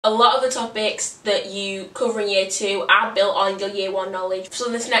A lot of the topics that you cover in year 2 are built on your year 1 knowledge.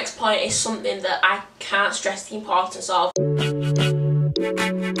 So this next point is something that I can't stress the importance of.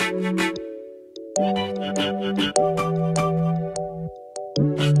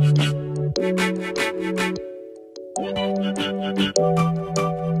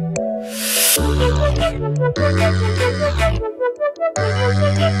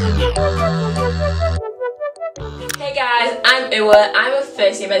 Hey guys, I'm Uwa. I'm a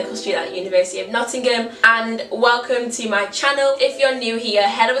first year medical student at the University of Nottingham, and welcome to my channel. If you're new here,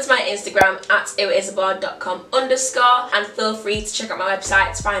 head over to my Instagram at uwaisibor.com_ and feel free to check out my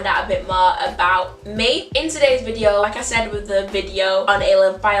website to find out a bit more about me. In today's video, like I said with the video on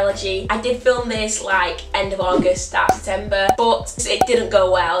A-level biology, I did film this like end of August, start of September, but it didn't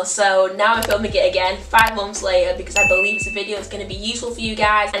go well, so now I'm filming it again 5 months later because I believe it's a video that's going to be useful for you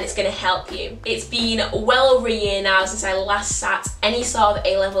guys and it's going to help you. It's been well over a year now since I last sat any sort of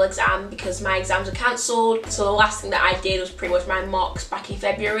A-level exam because my exams were cancelled, so the last thing that I did was pretty much my mocks back in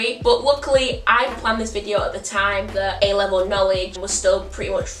February. But luckily I planned this video at the time that A-level knowledge was still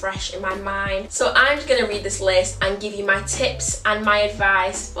pretty much fresh in my mind. So I'm just going to read this list and give you my tips and my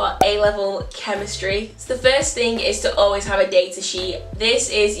advice for A-level chemistry. So the first thing is to always have a data sheet. This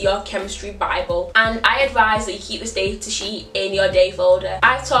is your chemistry bible, and I advise that you keep this data sheet in your day folder.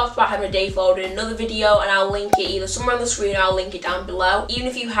 I've talked about having a day folder in another video and I'll link it either somewhere on the screen or I'll link it down below. Even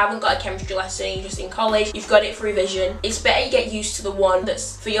if you haven't got a chemistry lesson and you're just in college, you've got it for revision. It's better you get used to the one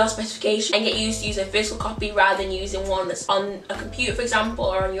that's for your specification and get used to using a physical copy rather than using one that's on a computer, for example,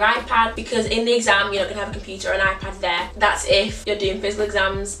 or on your iPad, because in the exam you're not going to have a computer or an iPad there. That's if you're doing physical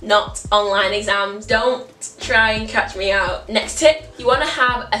exams, not online exams. Don't try and catch me out. Next tip, you want to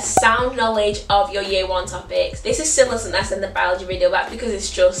have a sound knowledge of your year 1 topics. This is similar to what I said in the biology video, but that's because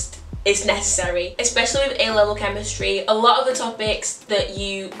it's necessary, especially with A-level chemistry. A lot of the topics that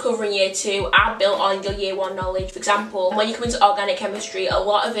you cover in year 2 are built on your year 1 knowledge. For example, when you come into organic chemistry, a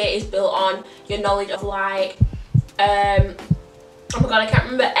lot of it is built on your knowledge of like, oh my god, I can't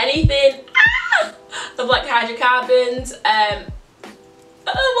remember anything, of like hydrocarbons,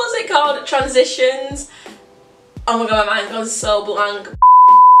 what's it called, transitions. Oh my god, my mind's gone so blank.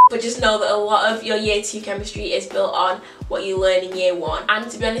 But just know that a lot of your year 2 chemistry is built on what you learn in year 1. And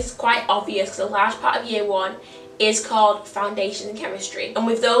to be honest, it's quite obvious because a large part of year 1 is called foundations in chemistry. And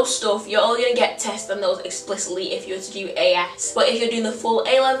with those stuff, you're only going to get tested on those explicitly if you were to do AS. But if you're doing the full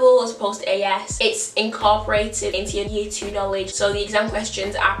A level as opposed to AS, it's incorporated into your year 2 knowledge. So the exam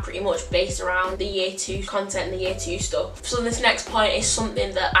questions are pretty much based around the year 2 content and the year 2 stuff. So this next point is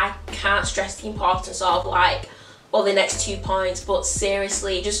something that I can't stress the importance of, like, well, the next 2 points, but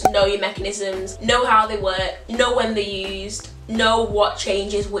seriously, just know your mechanisms, know how they work, know when they're used, know what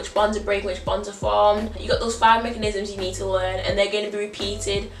changes, which bonds are breaking, which bonds are formed. You got those 5 mechanisms you need to learn, and they're going to be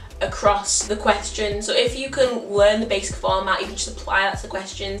repeated across the questions. So if you can learn the basic format, you can just apply that to the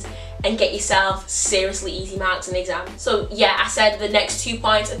questions and get yourself seriously easy marks in the exam. So yeah, I said the next 2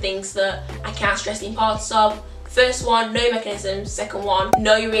 points are things that I can't stress the importance of. First one, know your mechanisms. Second one,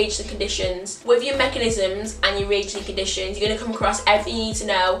 know your reagents and conditions. With your mechanisms and your reagents and conditions, you're going to come across everything you need to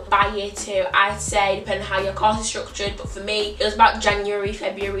know by year 2. I'd say, depending on how your course is structured, but for me, it was about January,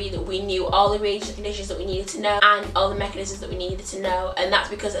 February that we knew all the reagents and conditions that we needed to know and all the mechanisms that we needed to know. And that's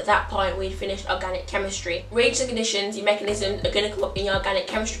because at that point, we'd finished organic chemistry. Reagents and conditions, your mechanisms are going to come up in your organic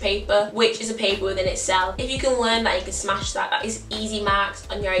chemistry paper, which is a paper within itself. If you can learn that, you can smash that. That is easy marks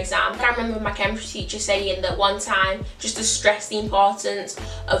on your exam. I remember my chemistry teacher saying that one time, just to stress the importance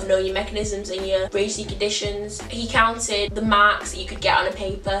of knowing your mechanisms and your reagents and conditions. He counted the marks that you could get on a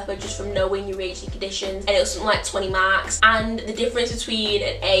paper but just from knowing your reagents and conditions, and it was something like 20 marks. And the difference between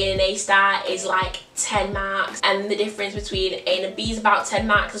an A and an A star is like 10 marks, and the difference between A and a B is about 10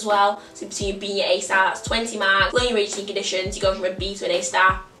 marks as well. So between your B and your A star, that's 20 marks. Learn your reagents and conditions, you go from a B to an A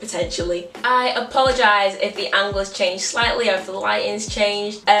star, potentially. I apologise if the angle has changed slightly or if the lighting's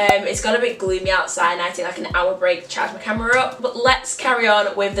changed. It's got a bit gloomy outside and I take like an hour break to charge my camera up, but let's carry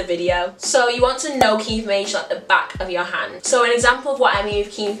on with the video. So you want to know key information at the back of your hand. So an example of what I mean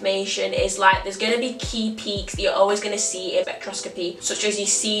with key information is like there's going to be key peaks that you're always going to see in spectroscopy, such as your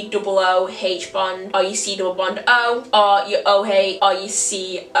C-double-O H bond, or your C-double-bond O, or your OH, or your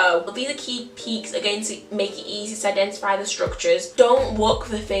CO. But these are key peaks that are going to make it easy to identify the structures. Don't look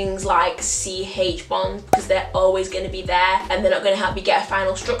for things like CH bonds because they're always going to be there and they're not going to help you get a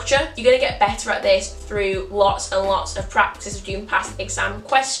final structure. You're going to get better at this through lots and lots of practice of doing past exam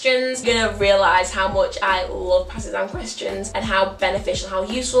questions. You're going to realise how much I love past exam questions and how beneficial, how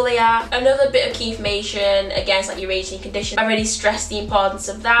useful they are. Another bit of key information, again, it's like your reagent condition. I already stressed the importance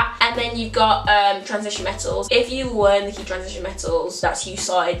of that. And then you've got transition metals. If you learn the key transition metals, that's you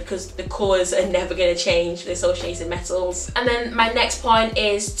sorted, because the colours are never going to change the associated metals. And then my next point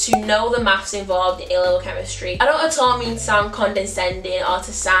is to know the maths involved in A-level chemistry. I don't at all mean to sound condescending or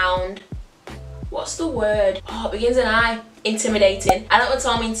to sound, what's the word? Oh, it begins with an I. Intimidating. I don't at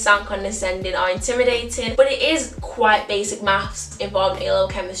all mean to sound condescending or intimidating, but it is quite basic maths involved in A-level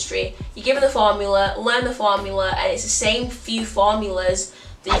chemistry. You're given the formula, learn the formula, and it's the same few formulas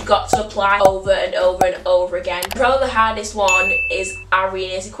that you've got to apply over and over and over again. Probably the hardest one is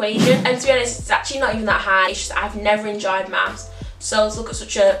Arrhenius equation, and to be honest, it's actually not even that hard. It's just I've never enjoyed maths. So to look at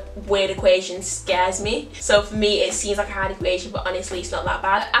such a weird equation scares me. So for me it seems like a hard equation, but honestly it's not that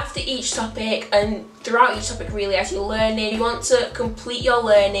bad. After each topic and throughout each topic really, as you're learning, you want to complete your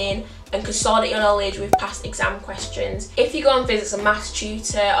learning and consolidate your knowledge with past exam questions. If you go on Physics and Maths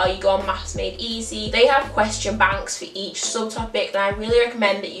Tutor or you go on Maths Made Easy, they have question banks for each subtopic, and I really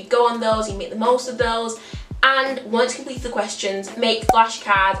recommend that you go on those, you make the most of those. And once you complete the questions, make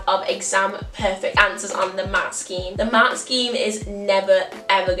flashcards of exam perfect answers on the MAT scheme. The MAT scheme is never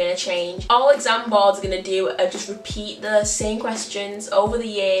ever going to change. All exam boards are going to do are just repeat the same questions over the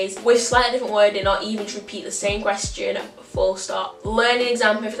years with slightly different wording, or even just repeat the same question full stop. Learning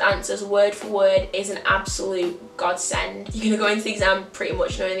exam perfect answers word for word is an absolute godsend. You're going to go into the exam pretty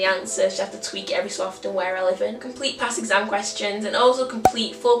much knowing the answers, you have to tweak it every so often where relevant. Complete past exam questions and also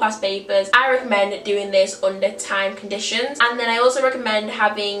complete full past papers. I recommend doing this under time conditions, and then I also recommend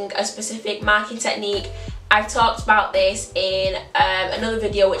having a specific marking technique. I've talked about this in another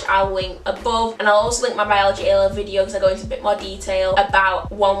video which I'll link above, and I'll also link my biology A-level video because I go into a bit more detail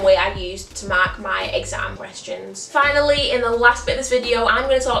about one way I used to mark my exam questions. Finally, in the last bit of this video, I'm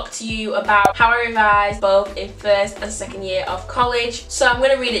going to talk to you about how I revised both in first and second year of college. So I'm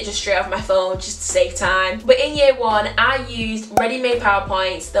going to read it just straight off my phone just to save time. But in year one, I used ready-made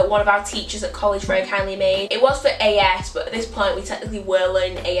PowerPoints that one of our teachers at college very kindly made. It was for AS, but at this point we technically were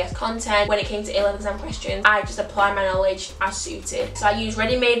learning AS content. When it came to A-level exam questions, I just apply my knowledge as suited. So I use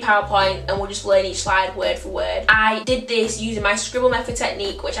ready-made PowerPoint and we'll just learn each slide word for word. I did this using my scribble method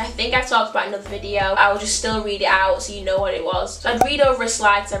technique, which I think I've talked about in another video. I will just still read it out so you know what it was. So I'd read over a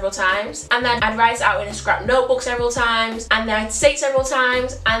slide several times, and then I'd write it out in a scrap notebook several times, and then I'd say it several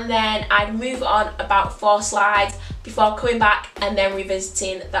times, and then I'd move on about 4 slides before coming back and then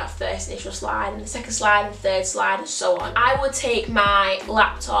revisiting that first initial slide and the second slide and the third slide and so on. I would take my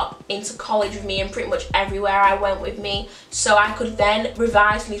laptop into college with me and pretty much everywhere I went with me, so I could then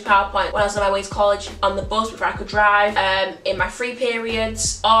revise from these PowerPoint when I was on my way to college on the bus before I could drive, in my free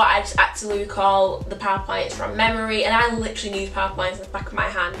periods, or I just actively recall the PowerPoints from memory, and I literally knew the PowerPoints in the back of my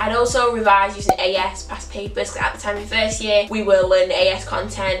hand. I'd also revise using AS past papers, because at the time in first year we were learning AS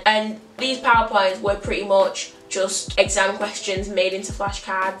content, and these PowerPoints were pretty much just exam questions made into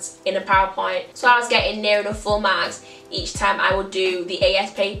flashcards in a PowerPoint. So I was getting near enough full marks each time I would do the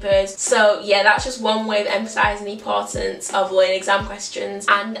AS papers. So yeah, that's just one way of emphasising the importance of learning exam questions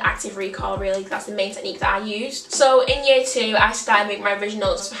and active recall really. That's the main technique that I used. So in year 2 I started making my revision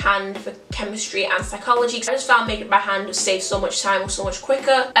notes for hand for chemistry and psychology, because I just found making it by hand would save so much time, was so much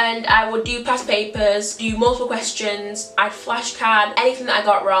quicker. And I would do past papers, do multiple questions, I'd flashcard anything that I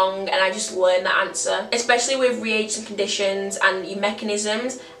got wrong, and I just learned the answer. Especially with reagents and conditions and your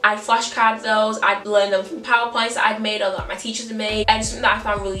mechanisms, I'd flashcard those, I'd learn them from PowerPoints that I'd made or that my teachers had made. And something that I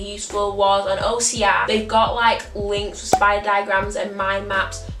found really useful was on OCR, they've got like links with spider diagrams and mind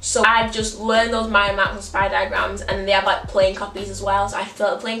maps. So I'd just learn those mind maps and spider diagrams, and they have like plain copies as well. So I'd fill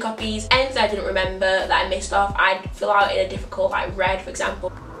out the plain copies. Anything I didn't remember that I missed off, I'd fill out in a difficult, like red for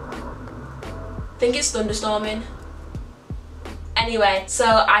example. I think it's thunderstorming. Anyway, so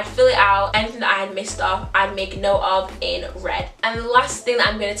I'd fill it out, anything that I had missed off, I'd make a note of in red. And the last thing that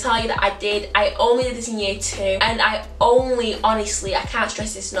I'm going to tell you that I did, I only did this in year 2, and I only, honestly, I can't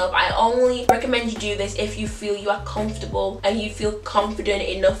stress this enough, I only recommend you do this if you feel you are comfortable and you feel confident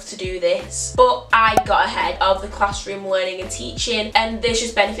enough to do this. But I got ahead of the classroom learning and teaching, and this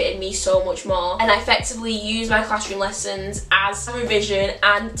just benefited me so much more. And I effectively used my classroom lessons as a revision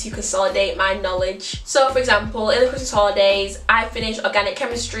and to consolidate my knowledge. So for example, in the Christmas holidays, I finished organic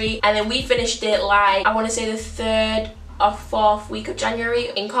chemistry, and then we finished it like, I want to say the 3rd or 4th week of January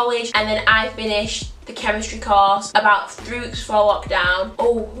in college, and then I finished the chemistry course about 3 weeks before lockdown.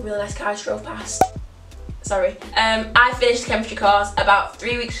 Oh, really nice car just drove past. I finished the chemistry course about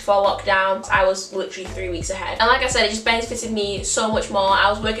 3 weeks before lockdown. I was literally 3 weeks ahead. And like I said, it just benefited me so much more. I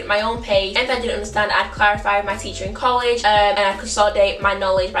was working at my own pace. Anything I didn't understand, I'd clarify with my teacher in college, and I'd consolidate my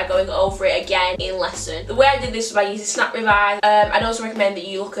knowledge by going over it again in lesson. The way I did this was by using Snap Revise. I'd also recommend that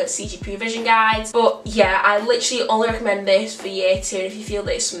you look at CGP revision guides. But yeah, I literally only recommend this for year 2. And if you feel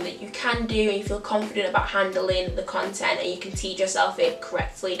that it's something that you can do and you feel confident about handling the content and you can teach yourself it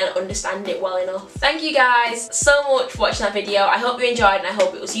correctly and understand it well enough. Thank you guys so much for watching that video. I hope you enjoyed and I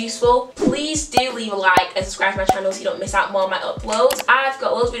hope it was useful. Please do leave a like and subscribe to my channel so you don't miss out more of my uploads. I've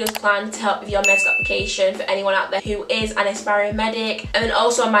got loads of videos planned to help with your medical application for anyone out there who is an aspiring medic. And then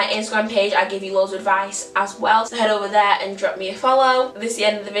also on my Instagram page I give you loads of advice as well. So head over there and drop me a follow. This is the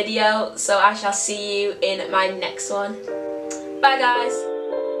end of the video, so I shall see you in my next one. Bye guys.